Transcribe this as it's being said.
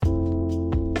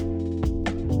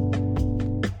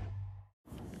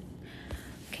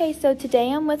Okay, so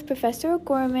today I'm with Professor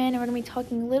O'Gorman, and we're going to be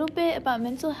talking a little bit about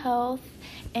mental health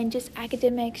and just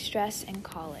academic stress in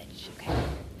college. Okay.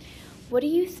 What do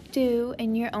you do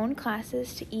in your own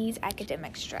classes to ease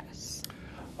academic stress?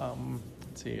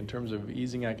 Let's see, in terms of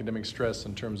easing academic stress,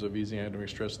 of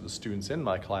the students in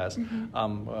my class,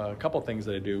 a couple things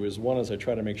that I do is, one is I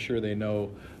try to make sure they know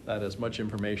that as much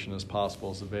information as possible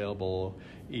is available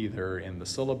either in the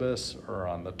syllabus or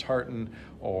on the tartan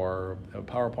or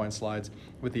PowerPoint slides,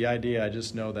 with the idea I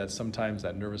just know that sometimes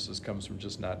that nervousness comes from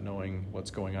just not knowing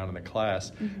what's going on in the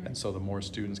class, and so the more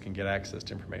students can get access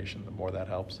to information, the more that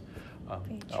helps.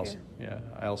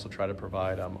 I also try to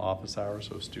provide office hours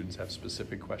so students have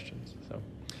specific questions. So,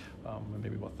 and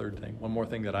maybe one more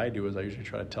thing that I do is I usually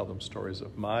try to tell them stories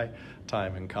of my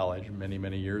time in college many,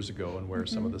 many years ago, and where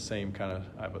some of the same kind of,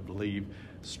 I would believe,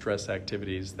 stress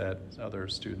activities that other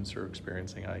students are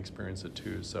experiencing, I experience it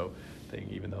too. So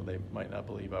even though they might not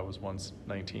believe I was once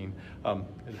 19,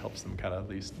 it helps them kind of at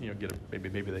least get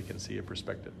maybe they can see a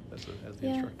perspective as the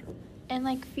instructor. And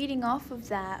like feeding off of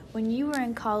that, when you were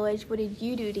in college, what did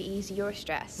you do to ease your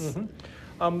stress?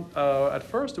 At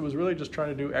first, it was really just trying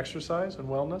to do exercise and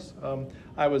wellness.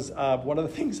 I was one of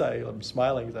the things I'm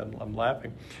smiling because I'm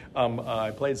laughing.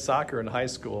 I played soccer in high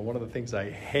school, and one of the things I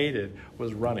hated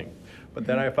was running. But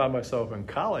then I found myself in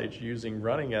college using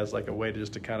running as like a way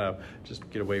to kind of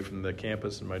get away from the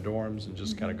campus and my dorms and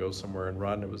just kind of go somewhere and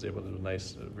run. It was able to do a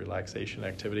nice relaxation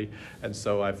activity. And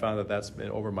so I found that that's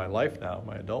been over my life now,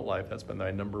 my adult life, that's been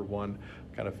my number one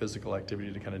kind of physical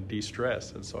activity to kind of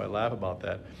de-stress. And so I laugh about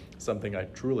that. Something I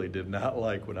truly did not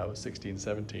like when I was 16,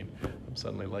 17. I'm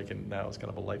suddenly liking now as kind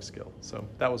of a life skill. So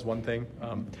that was one thing.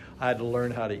 I had to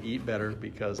learn how to eat better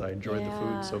because I enjoyed the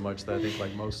food so much that I think,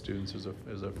 like most students,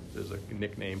 there's a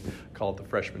nickname called the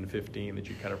freshman 15, that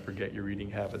you kind of forget your eating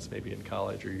habits maybe in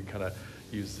college, or you kind of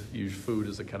use food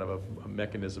as a kind of a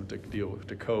mechanism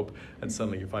to cope, and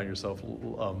suddenly you find yourself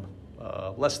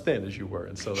less thin as you were.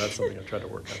 And so that's something I try to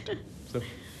work on too. So.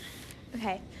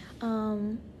 Okay.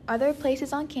 Are there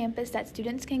places on campus that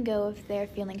students can go if they're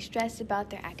feeling stressed about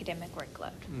their academic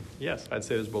workload? Yes, I'd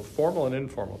say there's both formal and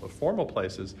informal. The formal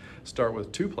places start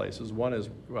with two places. One is,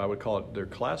 I would call it, their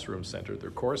classroom centered,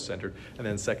 their course centered, and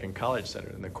then second, college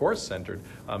centered. And the course centered,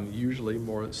 usually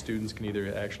more students can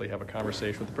either actually have a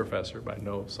conversation with the professor, but I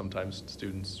know sometimes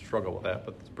students struggle with that,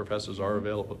 but the professors are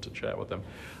available to chat with them.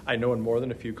 I know in more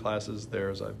than a few classes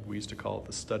we used to call it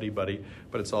the study buddy,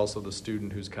 but it's also the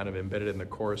student who's kind of embedded in the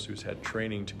course, who's had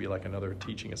training to be like another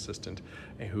teaching assistant,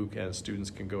 and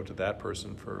students can go to that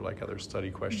person for like other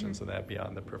study questions and that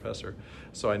beyond the professor.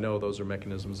 So I know those are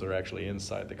mechanisms that are actually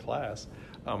inside the class.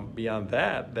 Beyond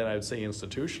that, then I would say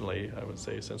institutionally,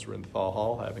 since we're in Thal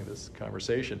Hall having this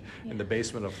conversation, in the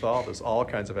basement of Thal, there's all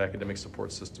kinds of academic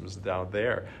support systems down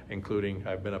there, including,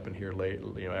 I've been up in here late,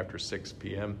 after 6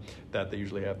 p.m., that they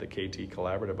usually have the KT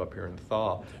Collaborative up here in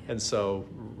Thal. And so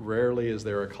rarely is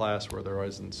there a class where there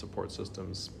isn't support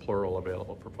systems, plural,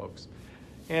 available for folks.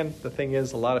 And the thing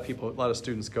is, a lot of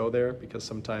students go there because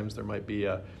sometimes there might be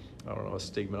a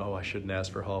stigma, I shouldn't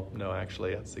ask for help. No,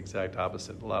 actually, that's the exact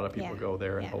opposite. A lot of people go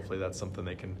there, and hopefully that's something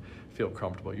they can feel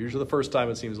comfortable. Usually the first time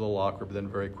it seems a little awkward, but then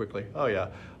very quickly, oh yeah,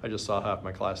 I just saw half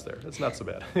my class there. It's not so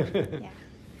bad. Yeah.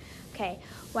 Okay.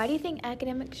 Why do you think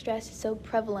academic stress is so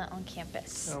prevalent on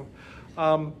campus?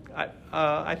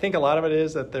 I think a lot of it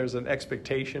is that there's an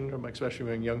expectation,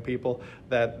 especially among young people,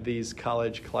 that these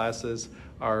college classes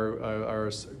are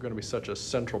going to be such a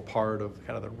central part of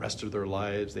kind of the rest of their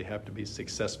lives. They have to be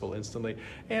successful instantly.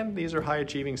 And these are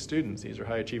high-achieving students. These are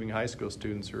high-achieving high school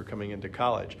students who are coming into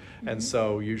college. And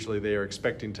so usually they are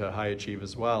expecting to high-achieve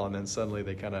as well. And then suddenly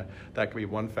that could be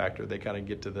one factor. They kind of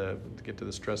get to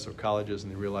the stress of colleges,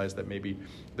 and they realize that maybe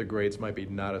the grades might be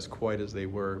not as quite as they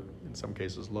were, in some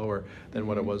cases lower than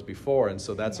what it was before. And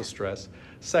so that's a stress.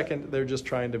 Second, they're just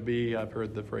trying to be, I've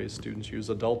heard the phrase students use,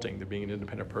 adulting. They're being an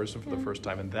independent person for the first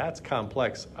time. And that's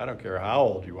complex. I don't care how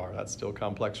old you are. That's still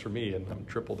complex for me, and I'm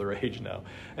triple their age now.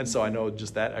 And so I know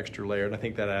just that extra layer, and I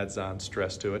think that adds on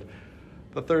stress to it.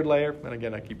 The third layer, and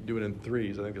again, I keep doing it in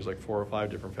threes. I think there's like 4 or 5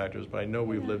 different factors, but I know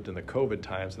we've lived in the COVID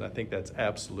times, and I think that's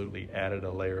absolutely added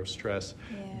a layer of stress,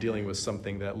 dealing with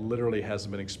something that literally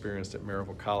hasn't been experienced at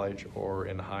Maryville College or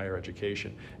in higher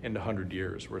education in 100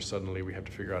 years, where suddenly we have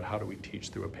to figure out how do we teach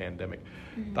through a pandemic.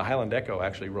 The Highland Echo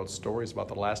actually wrote stories about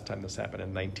the last time this happened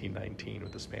in 1919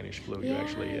 with the Spanish flu.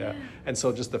 And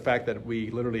so just the fact that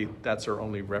that's our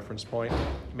only reference point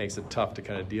makes it tough to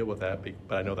kind of deal with that,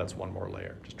 but I know that's one more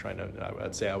layer. Just trying to,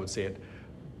 I would say it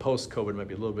post-COVID might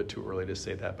be a little bit too early to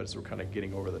say that, but as we're kind of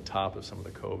getting over the top of some of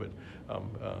the COVID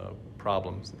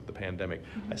problems, the pandemic,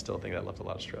 I still think that left a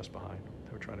lot of stress behind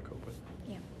that we're trying to cope with.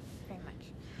 Yeah, very much.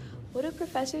 What do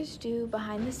professors do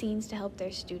behind the scenes to help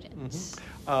their students?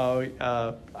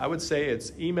 I would say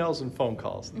it's emails and phone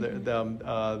calls.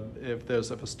 If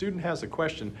a student has a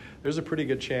question, there's a pretty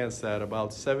good chance that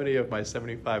about 70 of my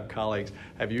 75 colleagues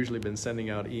have usually been sending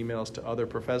out emails to other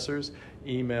professors,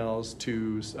 emails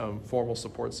to formal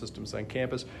support systems on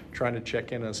campus, trying to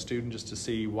check in on a student just to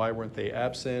see why weren't they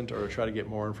absent or try to get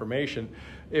more information.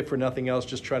 If for nothing else,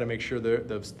 just try to make sure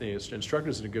the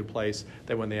instructor's in a good place,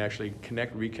 that when they actually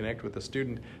reconnect with the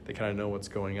student, they kind of know what's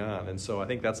going on. And so I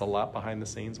think that's a lot behind the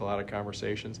scenes, a lot of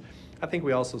conversations. I think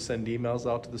we also send emails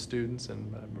out to the students,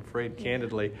 and I'm afraid,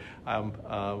 candidly,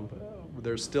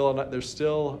 there's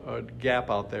still a gap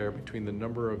out there between the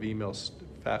number of emails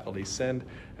faculty send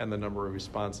and the number of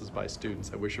responses by students.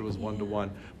 I wish it was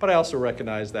one-to-one. But I also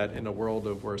recognize that in a world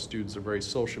of where students are very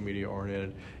social media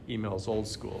oriented, email is old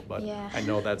school. But I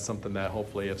know that's something that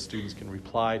hopefully if students can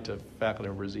reply to faculty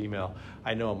members' email,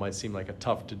 I know it might seem like a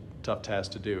tough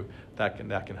task to do. That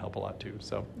can help a lot too.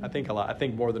 So I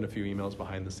think more than a few emails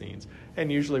behind the scenes.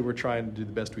 And usually we're trying to do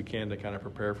the best we can to kind of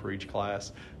prepare for each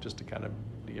class, just to kind of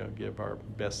give our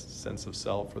best sense of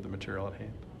self for the material at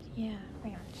hand. Yeah,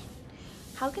 very much.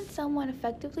 How can someone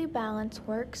effectively balance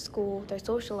work, school, their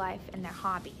social life, and their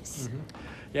hobbies?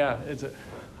 Yeah,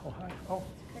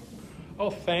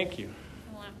 thank you.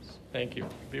 Thank you.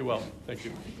 Be well. Thank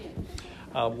you.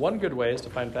 One good way is to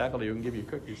find faculty who can give you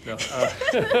cookies. No,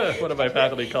 one of my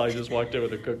faculty colleagues just walked in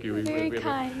with a cookie. Very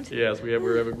kind. Yes, we have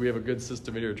a good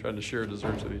system here trying to share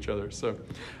desserts with each other. So,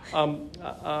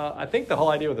 I think the whole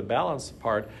idea with the balance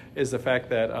part is the fact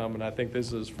that, and I think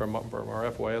this is from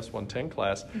our FYS 110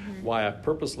 class, why I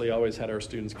purposely always had our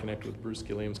students connect with Bruce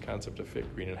Gilliam's concept of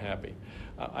fit, green, and happy.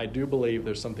 I do believe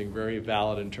there's something very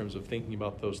valid in terms of thinking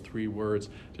about those three words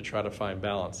to try to find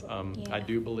balance. I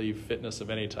do believe fitness of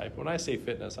any type. When I say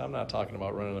fitness, I'm not talking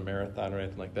about running a marathon or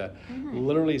anything like that.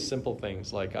 Literally simple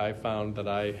things, like I found that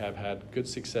I have had good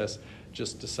success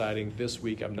just deciding this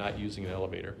week I'm not using an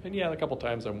elevator. And a couple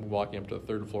times I'm walking up to the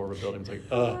third floor of a building, it's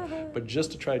like, but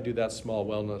just to try to do that small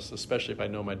wellness, especially if I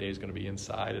know my day is going to be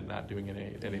inside and not doing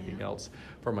anything else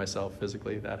for myself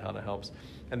physically, that kind of helps.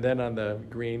 And then on the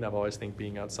green, I've always think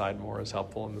being outside more is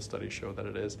helpful, and the studies show that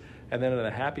it is. And then in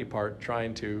the happy part,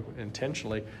 trying to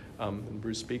intentionally, and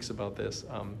Bruce speaks about this,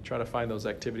 try to find those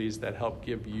activities that help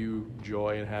give you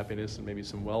joy and happiness and maybe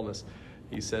some wellness.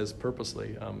 He says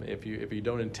purposely, if you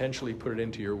don't intentionally put it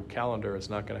into your calendar, it's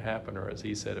not going to happen. Or as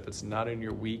he said, if it's not in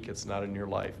your week, it's not in your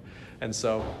life. And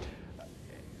so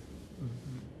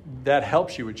that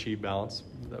helps you achieve balance.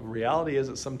 The reality is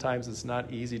that sometimes it's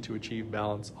not easy to achieve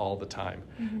balance all the time.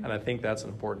 And I think that's an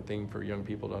important thing for young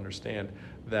people to understand,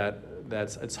 that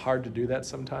it's hard to do that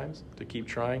sometimes, to keep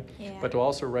trying, but to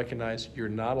also recognize you're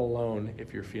not alone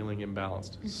if you're feeling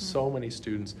imbalanced. So many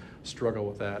students struggle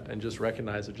with that, and just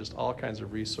recognize that just all kinds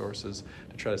of resources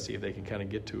to try to see if they can kind of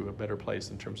get to a better place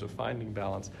in terms of finding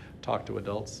balance. Talk to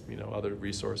adults, other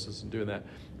resources and doing that.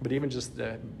 But even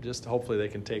just hopefully they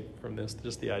can take from this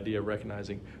just the idea of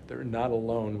recognizing they're not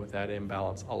alone with that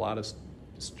imbalance. A lot of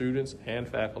students and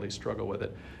faculty struggle with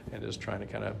it, and just trying to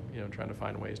kind of trying to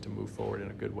find ways to move forward in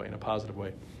a good way, in a positive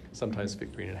way. Sometimes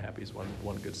Fit, Green, and Happy is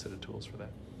one good set of tools for that.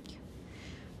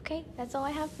 Okay, that's all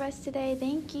I have for us today.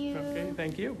 Thank you. Okay,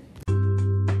 thank you.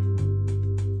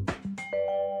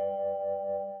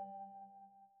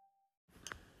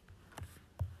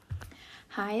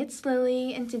 Hi, it's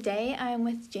Lily, and today I'm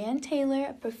with Jan Taylor,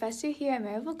 a professor here at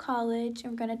Maryville College,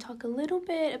 and we're going to talk a little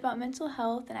bit about mental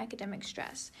health and academic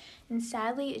stress. And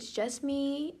sadly, it's just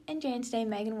me and Jan today.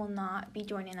 Megan will not be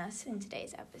joining us in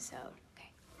today's episode.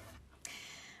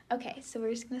 Okay, so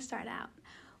we're just going to start out.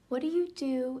 What do you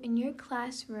do in your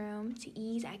classroom to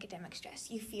ease academic stress,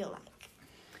 you feel like?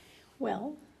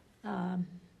 Well,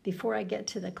 before I get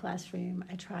to the classroom,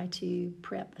 I try to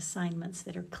prep assignments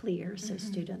that are clear so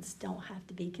students don't have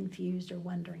to be confused or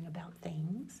wondering about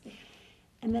things.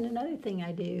 And then another thing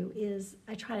I do is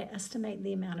I try to estimate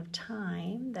the amount of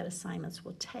time that assignments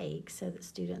will take so that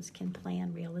students can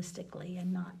plan realistically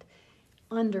and not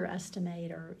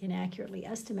underestimate or inaccurately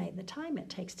estimate the time it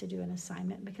takes to do an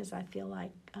assignment, because I feel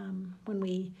like when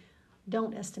we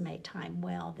don't estimate time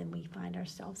well, then we find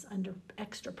ourselves under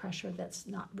extra pressure that's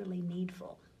not really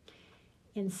needful.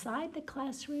 Inside the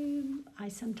classroom, I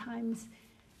sometimes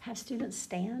have students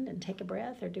stand and take a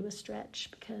breath or do a stretch,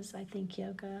 because I think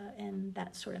yoga and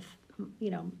that sort of,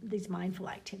 these mindful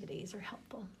activities are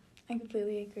helpful. I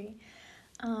completely agree.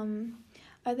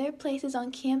 Are there places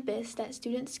on campus that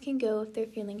students can go if they're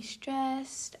feeling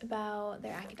stressed about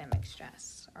their academic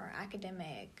stress or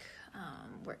academic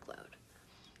workload?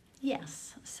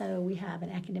 Yes, so we have an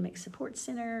academic support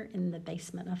center in the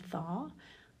basement of Thaw.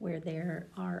 where there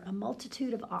are a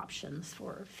multitude of options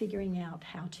for figuring out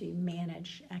how to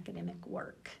manage academic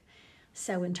work.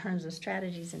 So in terms of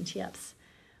strategies and tips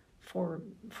for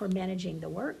managing the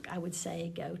work, I would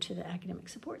say go to the Academic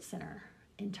Support Center.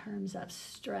 In terms of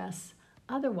stress,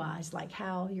 otherwise, like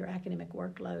how your academic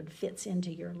workload fits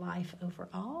into your life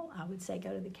overall, I would say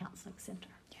go to the Counseling Center.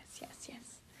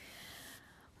 Yes.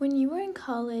 When you were in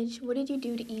college, what did you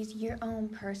do to ease your own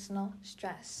personal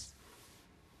stress?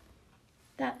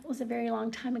 That was a very long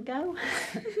time ago.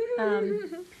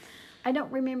 I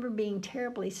don't remember being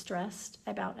terribly stressed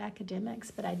about academics,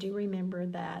 but I do remember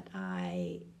that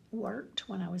I worked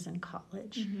when I was in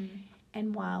college. Mm-hmm.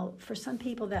 And while for some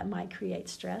people that might create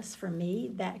stress, for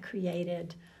me, that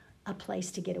created a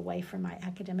place to get away from my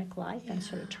academic life and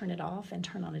sort of turn it off and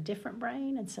turn on a different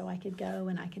brain. And so I could go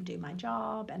and I could do my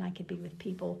job and I could be with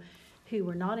people who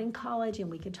were not in college and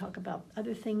we could talk about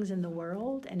other things in the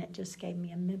world. And it just gave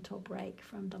me a mental break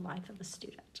from the life of a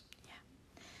student.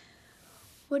 Yeah.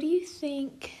 What do you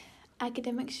think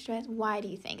academic stress, why do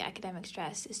you think academic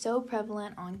stress is so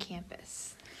prevalent on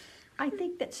campus? I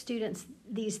think that students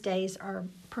these days are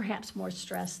perhaps more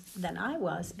stressed than I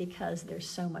was because there's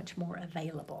so much more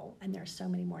available and there's so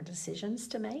many more decisions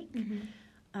to make.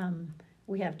 Mm-hmm.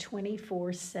 We have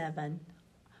 24/7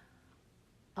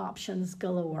 options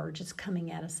galore just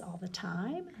coming at us all the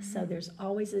time. Mm-hmm. So there's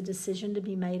always a decision to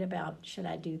be made about should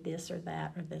I do this or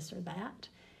that or this or that.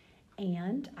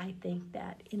 And I think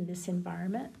that in this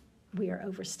environment, we are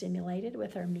overstimulated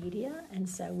with our media, and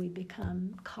so we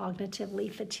become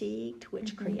cognitively fatigued,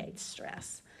 which mm-hmm. creates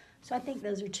stress. So I think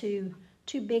those are two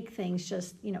big things,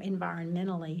 just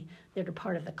environmentally, that are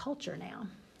part of the culture now.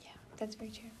 Yeah, that's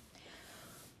very true.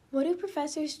 What do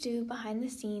professors do behind the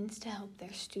scenes to help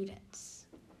their students?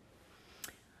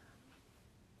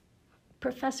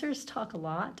 Professors talk a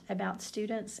lot about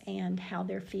students and how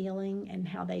they're feeling and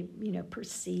how they,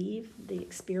 perceive the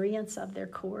experience of their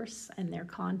course and their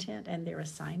content and their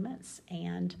assignments.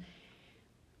 And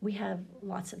we have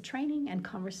lots of training and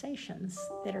conversations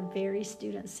that are very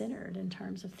student-centered in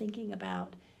terms of thinking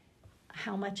about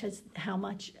how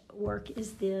much work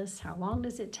is this, how long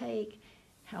does it take,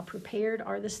 how prepared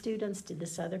are the students, did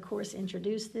this other course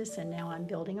introduce this and now I'm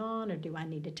building on, or do I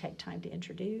need to take time to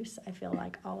introduce? I feel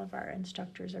like all of our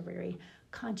instructors are very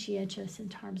conscientious in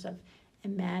terms of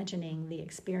imagining the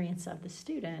experience of the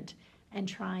student and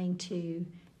trying to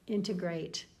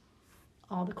integrate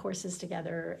all the courses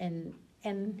together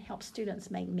and help students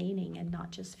make meaning and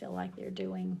not just feel like they're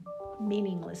doing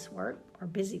meaningless work or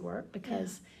busy work,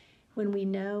 because when we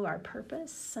know our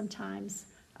purpose, sometimes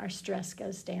our stress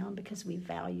goes down because we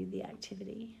value the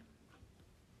activity.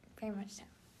 Very much so.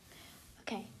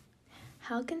 Okay.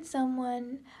 How can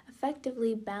someone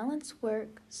effectively balance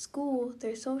work, school,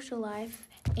 their social life,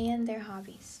 and their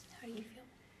hobbies? How do you feel?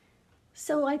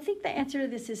 So I think the answer to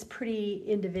this is pretty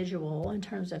individual in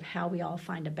terms of how we all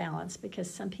find a balance,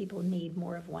 because some people need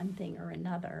more of one thing or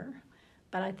another.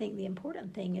 But I think the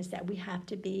important thing is that we have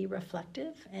to be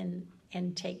reflective and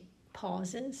take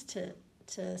pauses to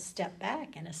step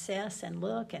back and assess and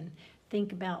look and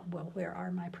think about, where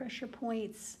are my pressure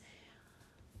points?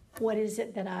 What is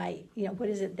it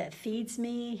that feeds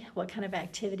me? What kind of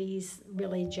activities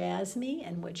really jazz me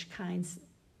and which kinds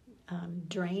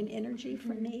drain energy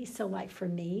from me? So like for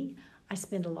me, I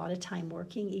spend a lot of time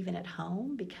working even at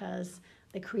home because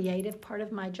the creative part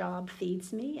of my job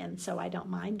feeds me, and so I don't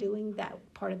mind doing that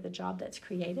part of the job that's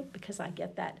creative because I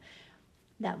get that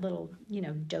little,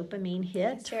 dopamine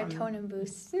hit. Serotonin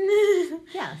boost.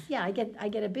 Yeah, I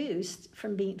get a boost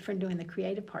from doing the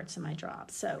creative parts of my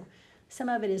job. So some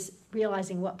of it is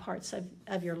realizing what parts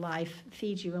of your life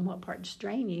feed you and what parts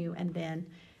drain you, and then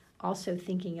also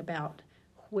thinking about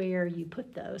where you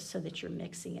put those so that you're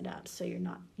mixing it up. So you're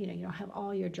not, you don't have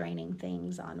all your draining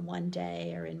things on one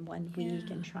day or in one week,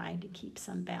 and trying to keep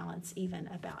some balance even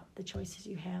about the choices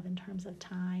you have in terms of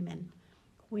time and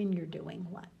when you're doing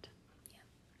what.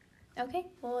 Okay,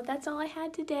 well, that's all I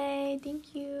had today.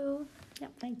 Thank you.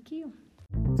 Yep, thank you.